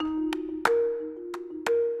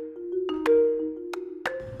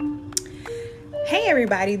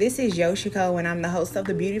everybody, this is Yoshiko and I'm the host of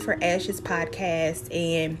the Beauty for Ashes podcast,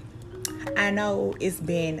 and I know it's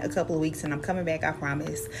been a couple of weeks and I'm coming back, I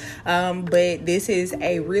promise, but this is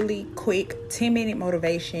a really quick 10-minute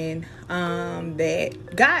motivation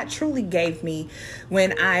that God truly gave me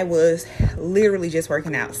when I was literally just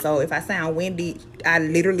working out. So if I sound windy, I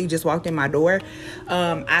literally just walked in my door.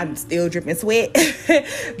 I'm still dripping sweat,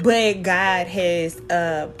 but God has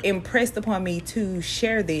impressed upon me to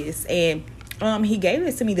share this, and he gave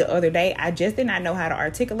this to me the other day. I just did not know how to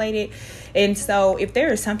articulate it. And so if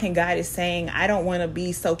there is something God is saying, I don't want to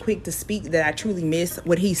be so quick to speak that I truly miss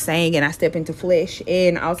what he's saying and I step into flesh.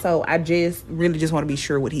 And also, I just really just want to be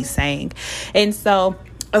sure what he's saying. And so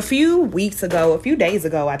a few days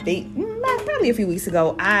ago, I think, probably a few weeks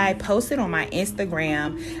ago, I posted on my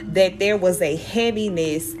Instagram that there was a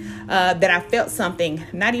heaviness, that I felt something,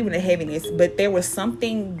 not even a heaviness, but there was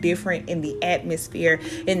something different in the atmosphere,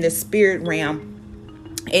 in the spirit realm,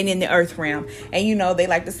 and in the earth realm. And they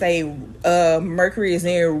like to say Mercury is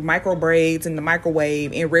in micro braids in the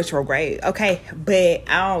microwave in retrograde. Okay, but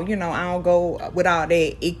I don't go with all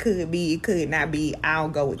that. It could be, it could not be. I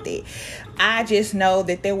don't go with that. I just know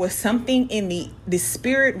that there was something in the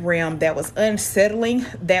spirit realm that was unsettling,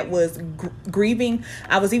 that was grieving.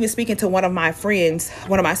 I was even speaking to one of my friends,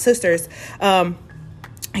 one of my sisters,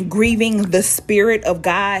 grieving the spirit of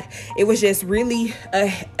God. It was just really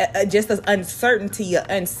just an uncertainty, an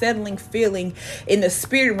unsettling feeling in the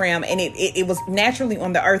spirit realm, and it was naturally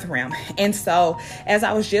on the earth realm. And so as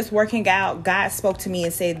I was just working out, God spoke to me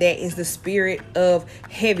and said that is the spirit of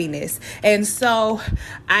heaviness. And so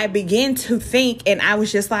I began to think, and I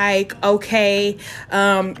was just like, okay,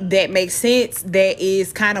 that makes sense. That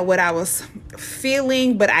is kind of what I was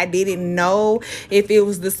feeling, but I didn't know if it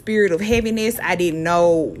was the spirit of heaviness. I didn't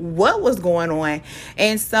know what was going on.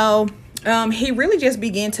 And so he really just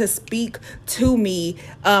began to speak to me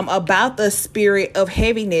about the spirit of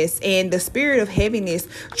heaviness. And the spirit of heaviness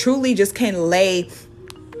truly just can lay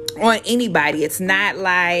on anybody. It's not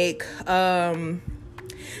like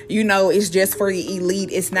it's just for the elite.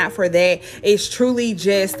 It's not for that. It's truly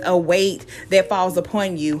just a weight that falls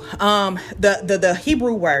upon you. The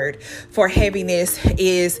Hebrew word for heaviness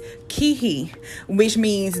is kihi, which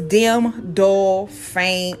means dim, dull,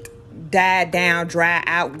 faint, die down, dry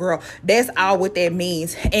out, girl. That's all what that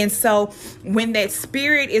means. And so when that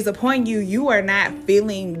spirit is upon you, you are not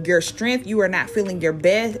feeling your strength. You are not feeling your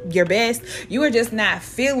best. You are just not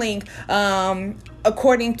feeling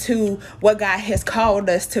according to what God has called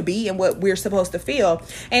us to be and what we're supposed to feel.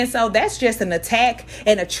 And so that's just an attack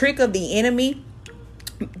and a trick of the enemy,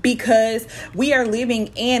 because we are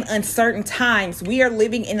living in uncertain times. We are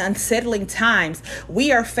living in unsettling times.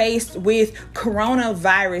 We are faced with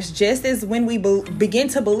coronavirus. Just as when we begin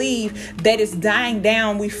to believe that it's dying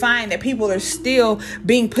down, we find that people are still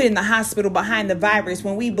being put in the hospital behind the virus.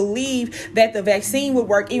 When we believe that the vaccine would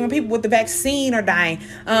work, even people with the vaccine are dying.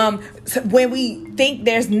 When we think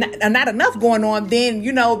there's not enough going on, then,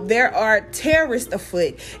 there are terrorists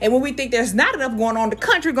afoot. And when we think there's not enough going on, the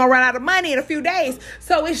country gonna run out of money in a few days.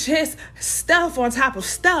 So it's just stuff on top of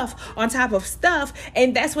stuff on top of stuff.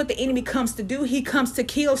 And that's what the enemy comes to do. He comes to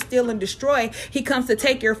kill, steal, and destroy. He comes to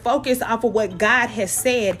take your focus off of what God has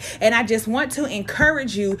said. And I just want to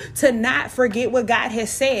encourage you to not forget what God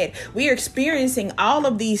has said. We are experiencing all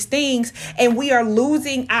of these things and we are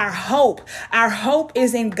losing our hope. Our hope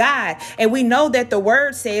is in God. And we know that the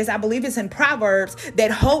word says, I believe it's in Proverbs,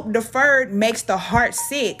 that hope deferred makes the heart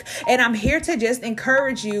sick. And I'm here to just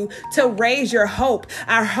encourage you to raise your hope.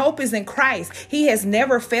 Our hope is in Christ. He has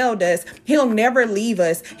never failed us. He'll never leave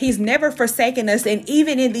us. He's never forsaken us. And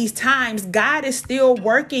even in these times, God is still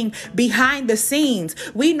working behind the scenes.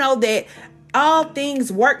 We know that all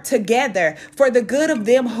things work together for the good of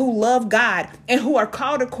them who love God and who are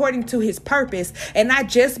called according to his purpose. And I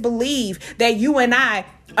just believe that you and I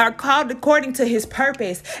are called according to his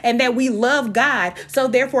purpose and that we love God. So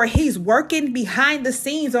therefore, he's working behind the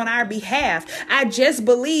scenes on our behalf. I just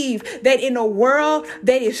believe that in a world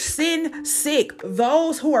that is sin sick,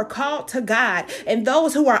 those who are called to God and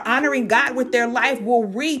those who are honoring God with their life will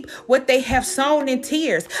reap what they have sown in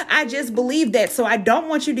tears. I just believe that. So I don't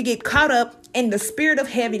want you to get caught up in the spirit of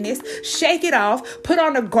heaviness. Shake it off, put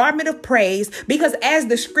on a garment of praise, because as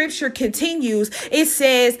the scripture continues, it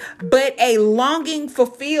says, but a longing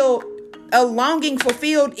fulfilled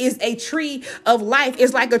is a tree of life.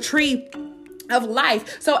 It's like a tree of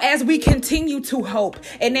life. So as we continue to hope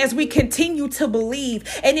and as we continue to believe,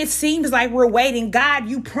 and it seems like we're waiting, God,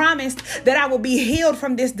 you promised that I will be healed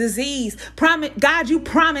from this disease. God, you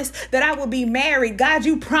promised that I will be married. God,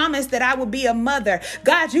 you promised that I will be a mother.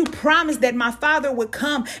 God, you promised that my father would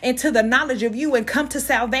come into the knowledge of you and come to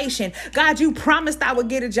salvation. God, you promised I would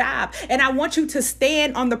get a job. And I want you to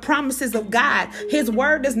stand on the promises of God. His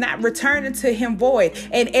word does not return unto him void.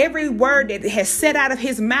 And every word that has set out of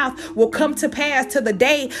his mouth will come to pass to the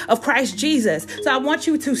day of Christ Jesus. So I want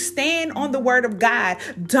you to stand on the word of God.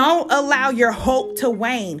 Don't allow your hope to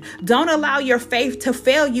wane. Don't allow your faith to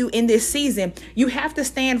fail you in this season. You have to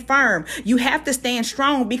stand firm. You have to stand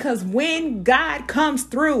strong, because when God comes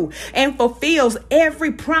through and fulfills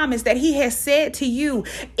every promise that he has said to you,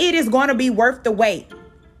 it is going to be worth the wait.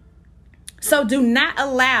 So do not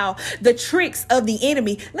allow the tricks of the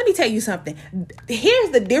enemy. Let me tell you something. Here's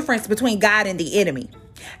the difference between God and the enemy.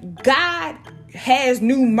 God has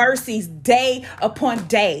new mercies day upon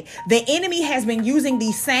day. The enemy has been using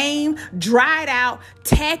these same dried out,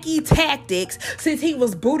 tacky tactics since he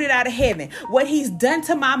was booted out of heaven. What he's done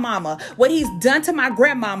to my mama, what he's done to my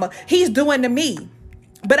grandmama, he's doing to me.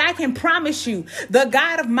 But I can promise you, the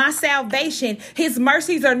God of my salvation, his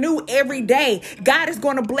mercies are new every day. God is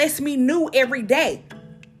going to bless me new every day.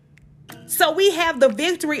 So we have the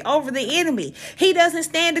victory over the enemy. He doesn't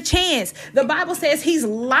stand a chance. The Bible says he's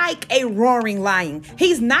like a roaring lion.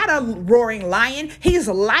 He's not a roaring lion. He's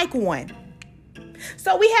like one.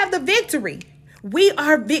 So we have the victory. We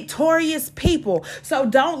are victorious people. So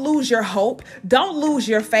don't lose your hope. Don't lose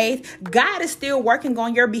your faith. God is still working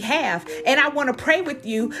on your behalf. And I want to pray with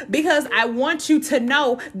you because I want you to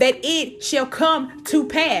know that it shall come to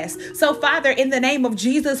pass. So Father, in the name of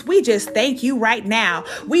Jesus, we just thank you right now.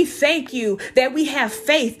 We thank you that we have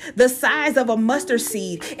faith the size of a mustard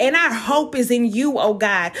seed, and our hope is in you, oh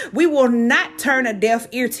God. We will not turn a deaf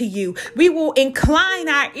ear to you. We will incline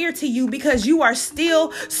our ear to you because you are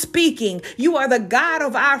still speaking. You are the God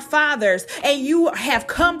of our fathers, and you have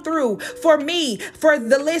come through for me, for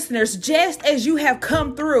the listeners, just as you have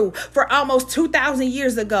come through for almost 2,000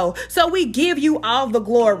 years ago. So we give you all the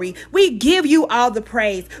glory. We give you all the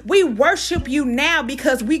praise. We worship you now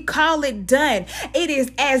because we call it done. It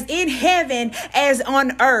is as in heaven as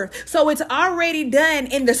on earth. So it's already done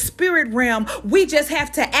in the spirit realm. We just have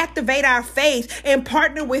to activate our faith and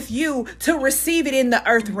partner with you to receive it in the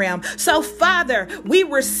earth realm. So Father, we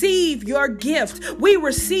receive your gift. We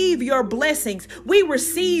receive your blessings. We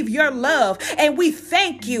receive your love. And we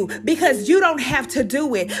thank you because you don't have to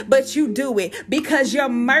do it, but you do it because your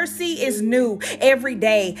mercy is new every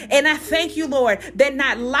day. And I thank you, Lord, that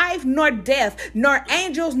not life nor death, nor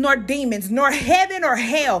angels nor demons, nor heaven or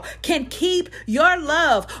hell can keep your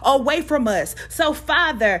love away from us. So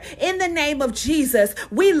Father, in the name of Jesus,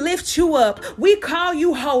 we lift you up. We call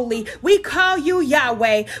you holy. We call you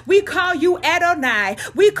Yahweh. We call you Adonai.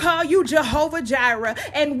 We call you Jehovah Jireh,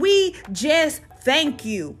 and we just thank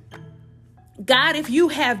you. God, if you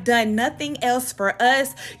have done nothing else for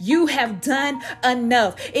us, you have done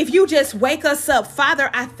enough. If you just wake us up, Father,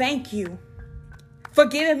 I thank you for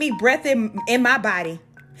giving me breath in my body.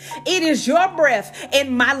 It is your breath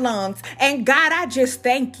in my lungs, and God, I just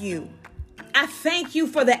thank you. I thank you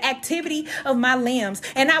for the activity of my limbs,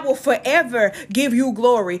 and I will forever give you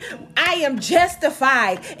glory. I am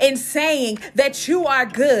justified in saying that you are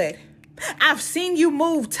good. I've seen you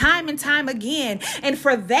move time and time again, and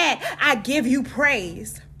for that, I give you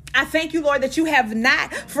praise. I thank you, Lord, that you have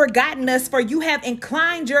not forgotten us, for you have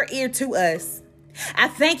inclined your ear to us. I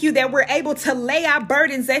thank you that we're able to lay our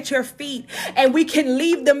burdens at your feet, and we can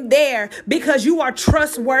leave them there because you are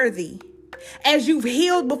trustworthy. As you've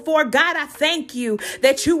healed before, God, I thank you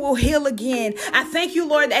that you will heal again. I thank you,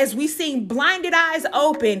 Lord, as we see blinded eyes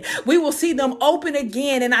open, we will see them open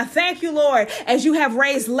again. And I thank you, Lord, as you have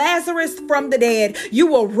raised Lazarus from the dead, you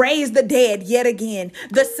will raise the dead yet again.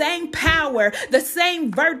 The same power, the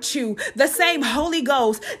same virtue, the same Holy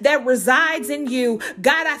Ghost that resides in you.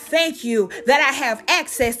 God, I thank you that I have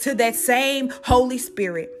access to that same Holy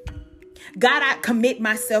Spirit. God, I commit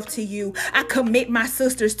myself to you. I commit my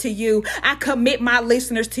sisters to you. I commit my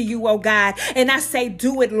listeners to you, oh God. And I say,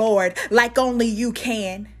 do it, Lord, like only you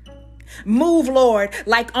can. Move, Lord,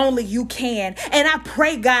 like only you can. And I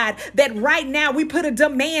pray, God, that right now we put a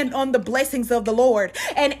demand on the blessings of the Lord.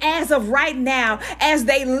 And as of right now, as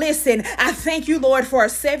they listen, I thank you, Lord, for a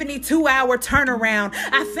 72-hour turnaround.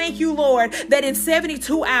 I thank you, Lord, that in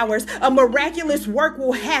 72 hours, a miraculous work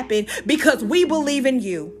will happen because we believe in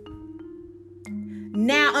you.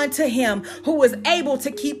 Now unto him who is able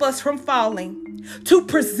to keep us from falling, to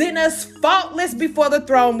present us faultless before the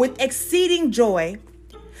throne with exceeding joy.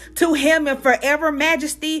 To him in forever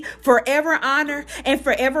majesty, forever honor, and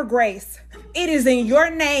forever grace. It is in your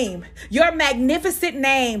name, your magnificent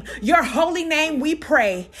name, your holy name we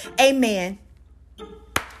pray. Amen.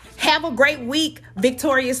 Have a great week,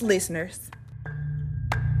 victorious listeners.